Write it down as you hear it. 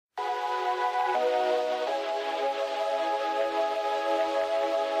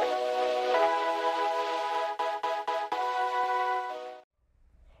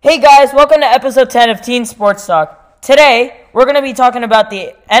Hey guys, welcome to episode 10 of Teen Sports Talk. Today, we're going to be talking about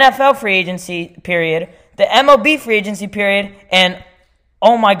the NFL free agency period, the MLB free agency period, and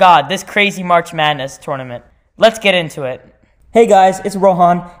oh my god, this crazy March Madness tournament. Let's get into it. Hey guys, it's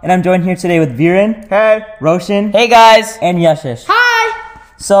Rohan, and I'm joined here today with Viren. Hey. Roshan. Hey guys. And Yashish. Hi!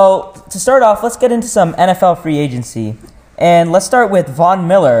 So, to start off, let's get into some NFL free agency. And let's start with Von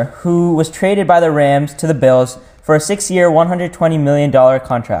Miller, who was traded by the Rams to the Bills for a 6-year, $120 million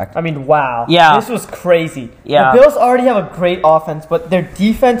contract. I mean, wow. Yeah. This was crazy. Yeah. The Bills already have a great offense, but their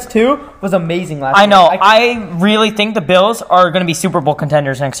defense, too, was amazing last year. I know. I really think the Bills are going to be Super Bowl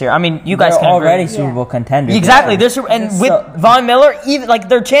contenders next year. I mean, you guys They're can already agree. Super Bowl contenders. Exactly. And with Von Miller, even like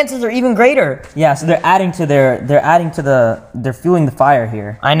their chances are even greater. Yeah, so they're fueling the fire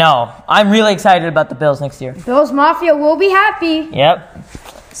here. I know. I'm really excited about the Bills next year. Bills Mafia will be happy. Yep.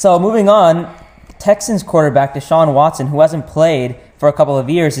 So, moving on, Texans quarterback Deshaun Watson, who hasn't played for a couple of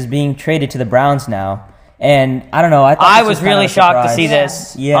years, is being traded to the Browns now. And I don't know. I was really shocked to see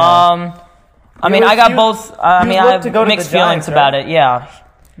this. Yeah. I mean, I got both. I have mixed feelings about it. Yeah.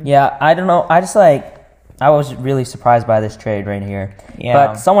 Yeah, I don't know. I was really surprised by this trade right here. Yeah.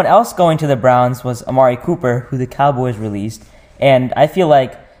 But someone else going to the Browns was Amari Cooper, who the Cowboys released. And I feel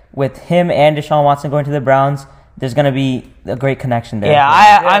like with him and Deshaun Watson going to the Browns, there's going to be a great connection there. Yeah,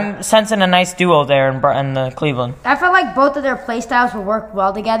 I'm sensing a nice duo there in Cleveland. I feel like both of their play styles will work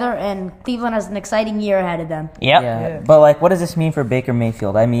well together, and Cleveland has an exciting year ahead of them. Yep. Yeah. But, like, what does this mean for Baker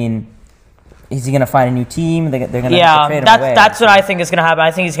Mayfield? I mean, is he going to find a new team? They're going to have to trade him away. That's what I think is going to happen.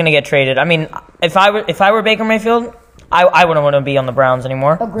 I think he's going to get traded. I mean, if I were Baker Mayfield, I wouldn't want to be on the Browns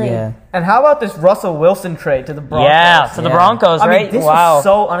anymore. Agreed. Yeah. And how about this Russell Wilson trade to the Broncos? Yeah, to the Broncos, right? I mean, this was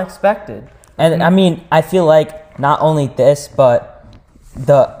so unexpected. And, I mean, I feel like not only this, but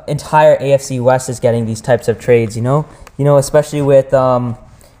the entire AFC West is getting these types of trades, you know? Especially with,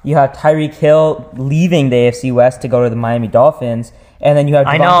 you have Tyreek Hill leaving the AFC West to go to the Miami Dolphins, and then you have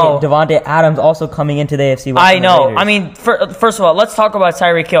Devontae Adams also coming into the AFC West. I know. I mean, first of all, let's talk about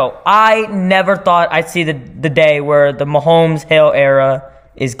Tyreek Hill. I never thought I'd see the day where the Mahomes-Hill era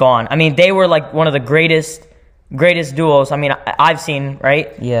is gone. I mean, they were like one of the greatest duos, I mean, I've seen,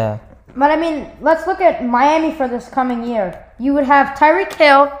 right? Yeah. But, I mean, let's look at Miami for this coming year. You would have Tyreek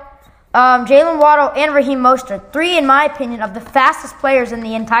Hill, Jalen Waddle, and Raheem Mostert. 3, in my opinion, of the fastest players in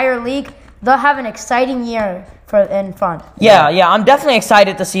the entire league. They'll have an exciting year in front. Yeah, I'm definitely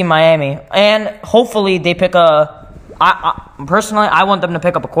excited to see Miami. And hopefully they pick personally, I want them to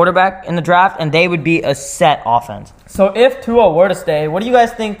pick up a quarterback in the draft, and they would be a set offense. So if Tua were to stay, what do you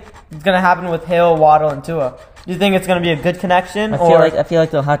guys think is going to happen with Hill, Waddle, and Tua? Do you think it's going to be a good connection? I feel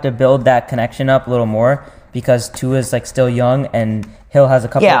like they'll have to build that connection up a little more because Tua's like still young and Hill has a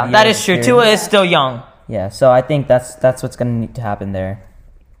couple of years. Yeah, that is true. Tua is still young. Yeah, so I think that's what's going to need to happen there.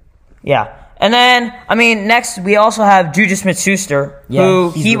 Yeah. And then, I mean, next we also have Juju Smith-Schuster, who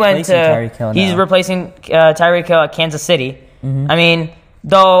he's replacing Tyreek Hill at Kansas City. Mm-hmm. I mean,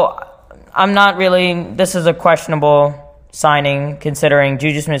 though I'm not really, this is a questionable signing considering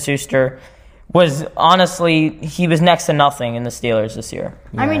Juju Smith-Schuster was honestly, he was next to nothing in the Steelers this year.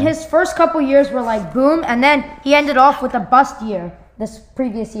 Yeah. I mean, his first couple years were like boom, and then he ended off with a bust year this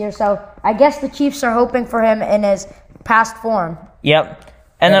previous year. So I guess the Chiefs are hoping for him in his past form. Yep.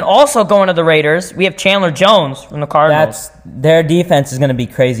 And then also going to the Raiders, we have Chandler Jones from the Cardinals. Their defense is going to be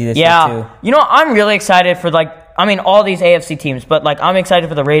crazy this year, too. You know, I'm really excited for, all these AFC teams, but, I'm excited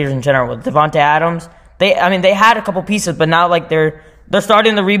for the Raiders in general. With Devontae Adams, they had a couple pieces, but now, they're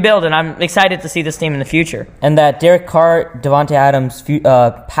starting to rebuild, and I'm excited to see this team in the future. And that Derek Carr, Devontae Adams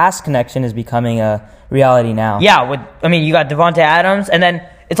pass connection is becoming a reality now. Yeah, you got Devontae Adams, and then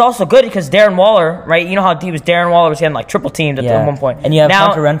it's also good because Darren Waller, right? You know how Darren Waller was getting triple teamed at one point. And you have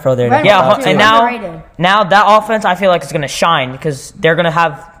Hunter Renfrow there. And now that offense I feel like is going to shine because they're going to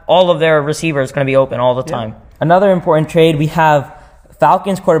have all of their receivers going to be open all the time. Another important trade, we have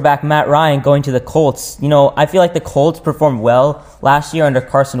Falcons quarterback Matt Ryan going to the Colts. You know, I feel like the Colts performed well last year under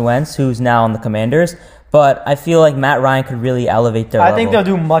Carson Wentz, who's now on the Commanders. But I feel like Matt Ryan could really elevate their level. I think they'll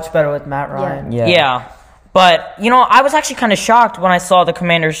do much better with Matt Ryan. Yeah. But, I was actually kind of shocked when I saw the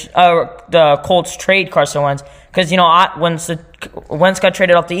Colts trade Carson Wentz. Because, when Wentz got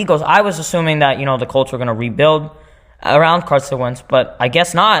traded off the Eagles, I was assuming that, the Colts were going to rebuild around Carson Wentz. But I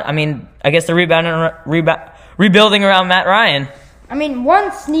guess not. I mean, I guess they're rebuilding around Matt Ryan. I mean,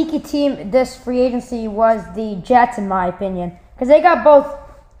 one sneaky team this free agency was the Jets, in my opinion. Because they got both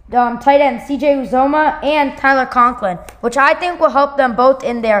tight ends, CJ Uzoma and Tyler Conklin, which I think will help them both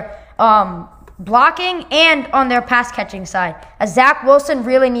in their blocking and on their pass catching side. As Zach Wilson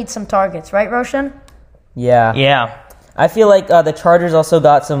really needs some targets, right, Roshan? Yeah. Yeah. I feel like the Chargers also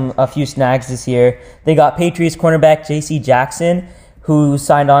got a few snags this year. They got Patriots cornerback J.C. Jackson, who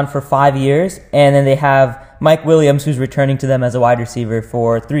signed on for 5 years, and then they have Mike Williams, who's returning to them as a wide receiver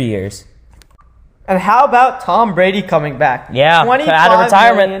for 3 years. And how about Tom Brady coming back? Yeah, out of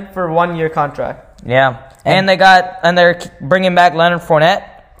retirement. $25 million for a 1-year contract. Yeah, and they're bringing back Leonard Fournette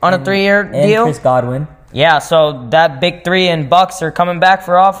on a 3-year deal. And Chris Godwin. Yeah, so that big three and Bucks are coming back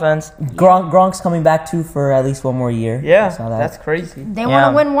for offense. Gronk's coming back too for at least one more year. Yeah, that's crazy. They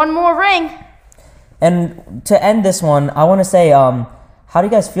want to win one more ring. And to end this one, I want to say, how do you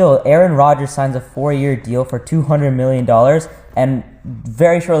guys feel? Aaron Rodgers signs a 4-year deal for $200 million, and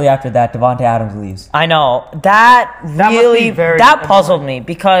very shortly after that, Devontae Adams leaves. I know. That really puzzled me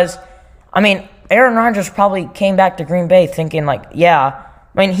because, I mean, Aaron Rodgers probably came back to Green Bay thinking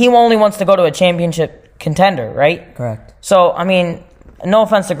he only wants to go to a championship contender, right? Correct. So, I mean, no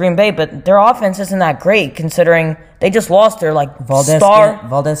offense to Green Bay, but their offense isn't that great considering they just lost their star.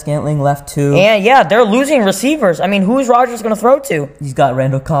 Valdez-Scantling left too. And yeah, they're losing receivers. I mean, who's Rodgers going to throw to? He's got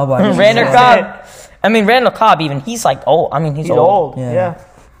Randall Cobb. Randall Cobb. I mean, Randall Cobb even, he's old. I mean, he's old. Yeah.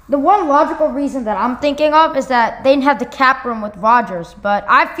 The one logical reason that I'm thinking of is that they didn't have the cap room with Rodgers, but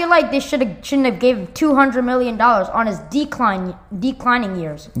I feel like they shouldn't have gave him $200 million on his declining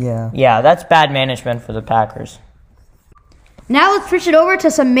years. Yeah. Yeah, that's bad management for the Packers. Now let's switch it over to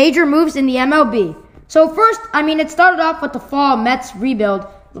some major moves in the MLB. So first, I mean, it started off with the fall Mets rebuild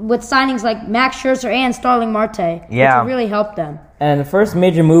with signings like Max Scherzer and Starling Marte, which really helped them. And the first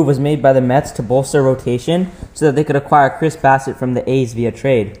major move was made by the Mets to bolster rotation so that they could acquire Chris Bassett from the A's via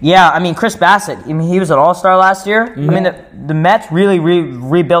trade. Yeah, I mean, Chris Bassett, I mean, he was an all-star last year. Mm-hmm. I mean, the Mets really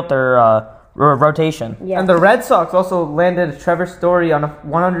rebuilt their rotation. Yeah. And the Red Sox also landed Trevor Story on a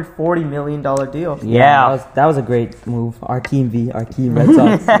 $140 million deal. Yeah. That was a great move. Our team Red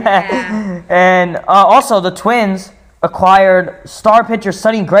Sox. Yeah. And also the Twins acquired star pitcher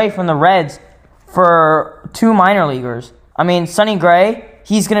Sonny Gray from the Reds for 2 minor leaguers. I mean, Sonny Gray,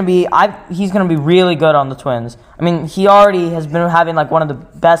 he's gonna be really good on the Twins. I mean, he already has been having one of the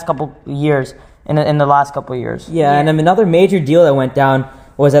best couple years in the last couple of years. Yeah, and another major deal that went down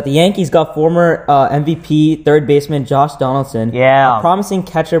was that the Yankees got former MVP third baseman Josh Donaldson, a promising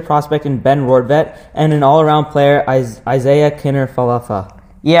catcher prospect in Ben Rortvedt, and an all-around player Isaiah Kinner-Falefa.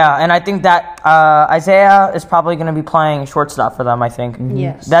 Yeah, and I think that Isaiah is probably going to be playing shortstop for them, I think. Mm-hmm.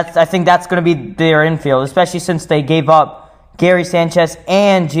 Yes. I think that's going to be their infield, especially since they gave up Gary Sanchez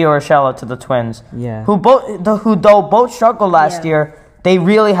and Gio Urshela to the Twins. Yeah. Who both struggled last year. They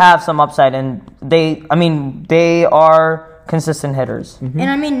really have some upside, and they are consistent hitters. Mm-hmm. And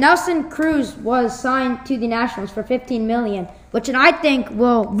I mean, Nelson Cruz was signed to the Nationals for $15 million, which I think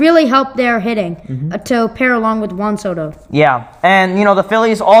will really help their hitting to pair along with Juan Soto. Yeah, and the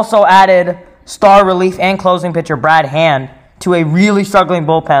Phillies also added star relief and closing pitcher Brad Hand to a really struggling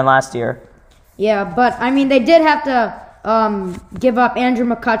bullpen last year. Yeah, but I mean, they did have to give up Andrew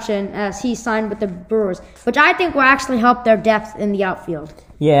McCutchen as he signed with the Brewers, which I think will actually help their depth in the outfield.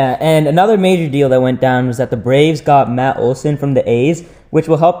 Yeah, and another major deal that went down was that the Braves got Matt Olson from the A's, which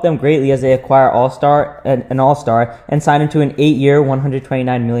will help them greatly as they acquire an all-star and sign him to an 8-year,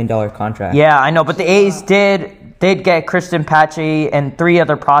 $129 million contract. Yeah, I know, but the A's did get Kristen Pache and 3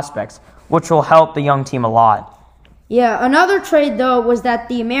 other prospects, which will help the young team a lot. Yeah, another trade, though, was that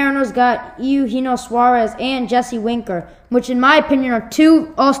the Mariners got Eugenio Suarez and Jesse Winker, which, in my opinion, are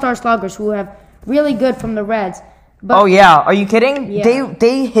 2 all-star sluggers who have really good from the Reds. But, oh, yeah. Are you kidding? Yeah.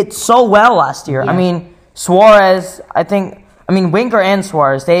 They hit so well last year. Yeah. I mean, Suarez, Winker and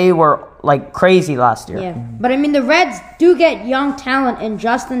Suarez, they were, crazy last year. Yeah, but, I mean, the Reds do get young talent in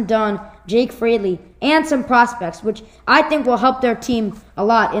Justin Dunn, Jake Fraley, and some prospects, which I think will help their team a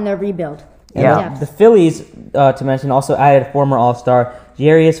lot in their rebuild. Yeah. The Phillies, to mention, also added former All-Star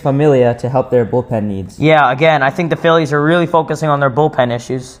Jarius Familia to help their bullpen needs. Yeah, again, I think the Phillies are really focusing on their bullpen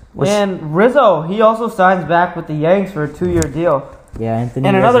issues. And Rizzo, he also signs back with the Yanks for a 2-year deal. Yeah, Anthony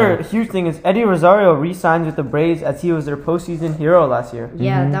And another Rizzo. huge thing is Eddie Rosario re-signs with the Braves as he was their postseason hero last year.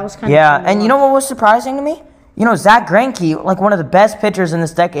 Yeah, that was kind of Yeah, and you know what was surprising to me? Zach Greinke, one of the best pitchers in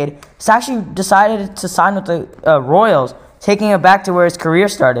this decade, has actually decided to sign with the Royals, taking it back to where his career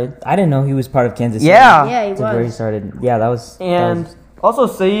started. I didn't know he was part of Kansas City. Yeah, he To where he was. started. Yeah, that was... And also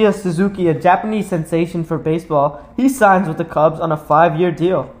Seiya Suzuki, a Japanese sensation for baseball, he signs with the Cubs on a 5-year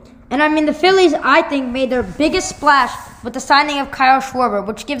deal. And I mean, the Phillies, I think, made their biggest splash with the signing of Kyle Schwarber,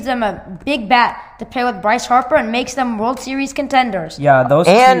 which gives them a big bat to pair with Bryce Harper and makes them World Series contenders. Yeah, those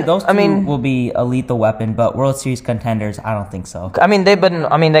And, two will be a lethal weapon, but World Series contenders, I don't think so.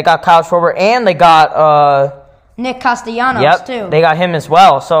 They got Kyle Schwarber and they got Nick Castellanos too. They got him as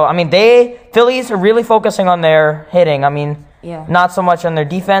well. So I mean, Phillies are really focusing on their hitting. I mean, not so much on their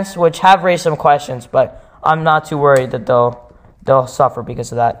defense, which have raised some questions. But I'm not too worried that they'll suffer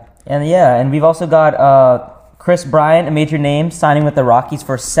because of that. And we've also got Chris Bryant, a major name, signing with the Rockies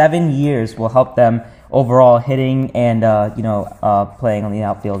for 7 years. Will help them overall hitting and playing on the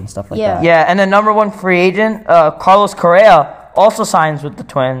outfield and stuff like that. Yeah, and the number 1 free agent, Carlos Correa, also signs with the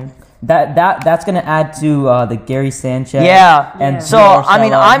Twins. That's going to add to the Gary Sanchez. And so I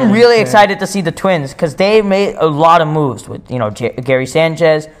mean, I'm really excited to see the Twins because they made a lot of moves with Gary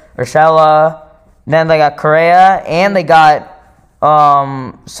Sanchez, Urshela, then they got Correa, and they got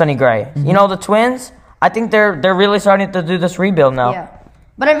Sonny Gray. Mm-hmm. The Twins, I think they're really starting to do this rebuild now. Yeah.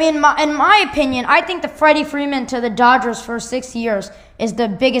 But I mean, in my opinion, I think the Freddie Freeman to the Dodgers for 6 years is the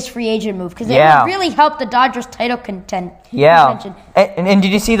biggest free agent move because it would really help the Dodgers title contention. And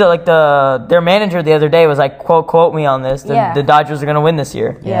did you see their manager the other day was like, quote me on this. The Dodgers are going to win this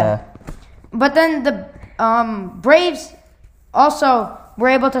year. Yeah. But then the Braves also were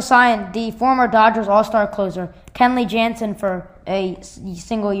able to sign the former Dodgers All-Star closer, Kenley Jansen, for a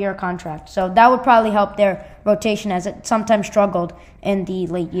single-year contract. So that would probably help their rotation as it sometimes struggled in the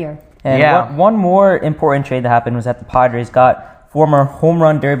late year. And one more important trade that happened was that the Padres got former home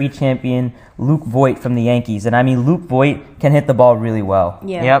run derby champion Luke Voit from the Yankees. And I mean, Luke Voit can hit the ball really well.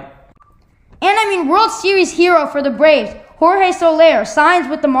 And I mean, World Series hero for the Braves, Jorge Soler, signs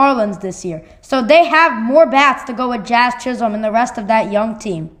with the Marlins this year. So they have more bats to go with Jazz Chisholm and the rest of that young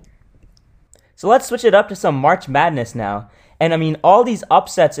team. So let's switch it up to some March Madness now. And I mean, all these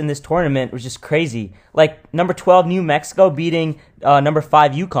upsets in this tournament was just crazy. Like number 12 New Mexico beating number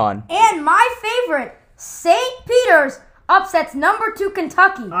 5 UConn. And my favorite, St. Peter's upsets number 2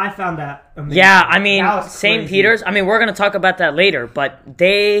 Kentucky. I found that amazing. Yeah, I mean, St. Peter's. I mean, we're gonna talk about that later, but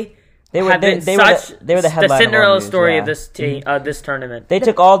they were the Cinderella story of this this tournament. They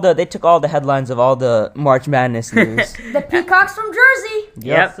took all the headlines of all the March Madness news. The Peacocks from Jersey.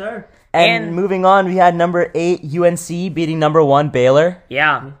 Yep, sir. And moving on, we had number 8 UNC beating number 1 Baylor.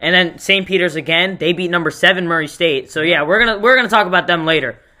 Yeah, and then St. Peter's again. They beat number 7 Murray State. So yeah, we're gonna talk about them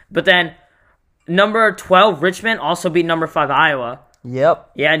later. But then number 12 Richmond also beat number 5 Iowa.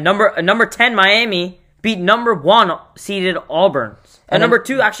 Yep. Yeah, number 10 Miami beat number 1 seeded Auburn. And number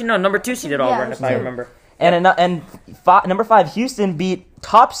 2 seeded Auburn, if I remember. And number 5 Houston beat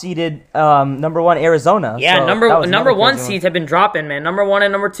top seeded number 1 Arizona. Yeah, so number 1 seeds have been dropping, man. Number 1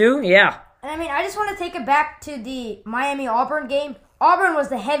 and number 2, yeah. And I mean, I just want to take it back to the Miami-Auburn game. Auburn was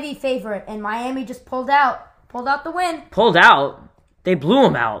the heavy favorite, and Miami just pulled out the win. Pulled out? They blew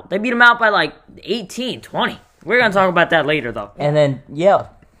them out. They beat them out by like 18, 20. We're going to talk about that later, though. And then,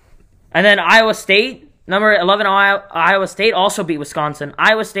 And then Iowa State. Number 11, Iowa State also beat Wisconsin.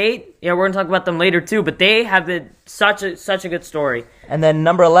 Iowa State, we're going to talk about them later too, but they have been such a good story. And then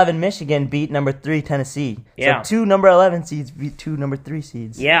number 11, Michigan beat number 3, Tennessee. Yeah. So 2 number 11 seeds beat 2 number 3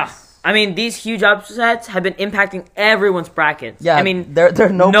 seeds. Yeah. I mean, these huge upsets have been impacting everyone's brackets. Yeah, I mean, there are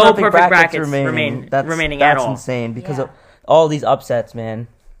no perfect brackets remaining at all. That's insane because of all these upsets, man.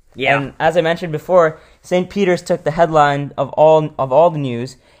 Yeah. And as I mentioned before, St. Peter's took the headline of all the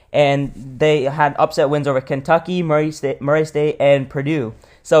news. And they had upset wins over Kentucky, Murray State, and Purdue.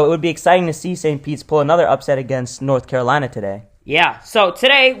 So it would be exciting to see St. Pete's pull another upset against North Carolina today. Yeah, so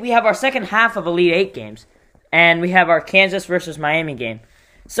today we have our second half of Elite 8 games. And we have our Kansas versus Miami game.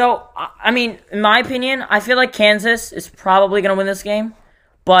 So, I mean, in my opinion, I feel like Kansas is probably going to win this game.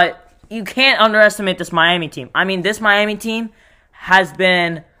 But you can't underestimate this Miami team. I mean, this Miami team has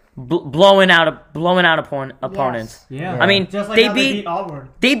been blowing out opponents. Yeah. I mean, just like they how beat Auburn.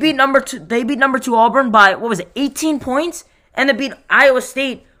 They beat number 2 Auburn by 18 points, and they beat Iowa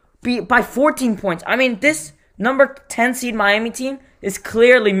State by 14 points. I mean, this number 10 seed Miami team is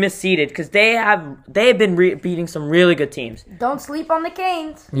clearly misseeded because they have been beating some really good teams. Don't sleep on the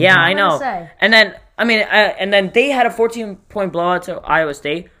Canes. Yeah, I know. And then they had a 14-point blowout to Iowa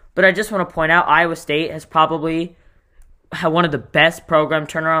State. But I just want to point out Iowa State has probably had one of the best program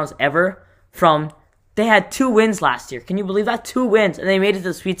turnarounds ever. They had 2 wins last year. Can you believe that? 2 wins, and they made it to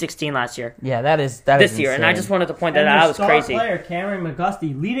the Sweet 16 last year. Yeah, that is this year, insane. and I just wanted to point that out. That was crazy. Player Cameron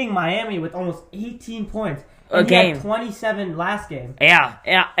McGusty leading Miami with almost 18 points. A game. He had 27 last game. Yeah,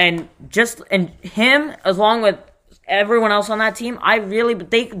 and him along with everyone else on that team,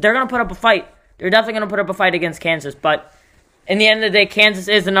 they're gonna put up a fight. They're definitely gonna put up a fight against Kansas. But in the end of the day, Kansas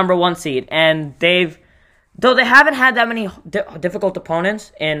is the number 1 seed, and though they haven't had that many difficult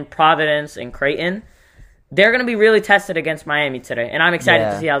opponents in Providence and Creighton, they're going to be really tested against Miami today, and I'm excited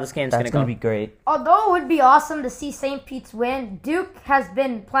Yeah, to see how this game's going to That's go. going to be great. Although it would be awesome to see St. Pete's win, Duke has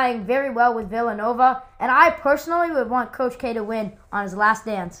been playing very well with Villanova, and I personally would want Coach K to win on his last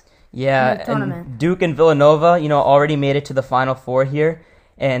dance. Yeah, in the tournament. and Duke and Villanova, already made it to the Final Four here,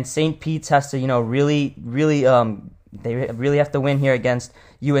 and St. Pete's has to, they really have to win here against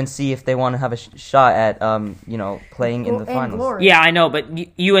UNC if they want to have a shot at, playing in the finals. Glory. Yeah, I know, but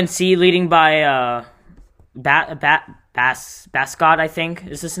UNC leading by Bascott, I think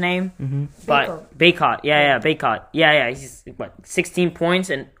is his name. Mm-hmm. But Baycott, Baycott. Yeah, he's 16 points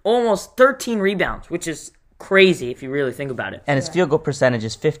and almost 13 rebounds, which is crazy if you really think about it. And his field goal percentage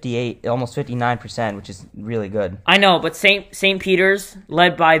is 58, almost 59%, which is really good. I know, but St. Peter's,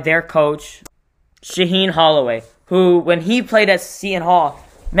 led by their coach, Shaheen Holloway, who, when he played at Seton Hall,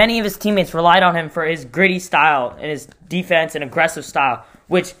 many of his teammates relied on him for his gritty style and his defense and aggressive style,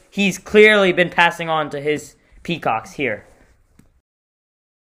 which he's clearly been passing on to his Peacocks here.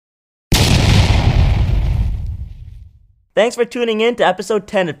 Thanks for tuning in to episode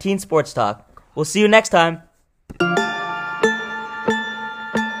 10 of Teen Sports Talk. We'll see you next time.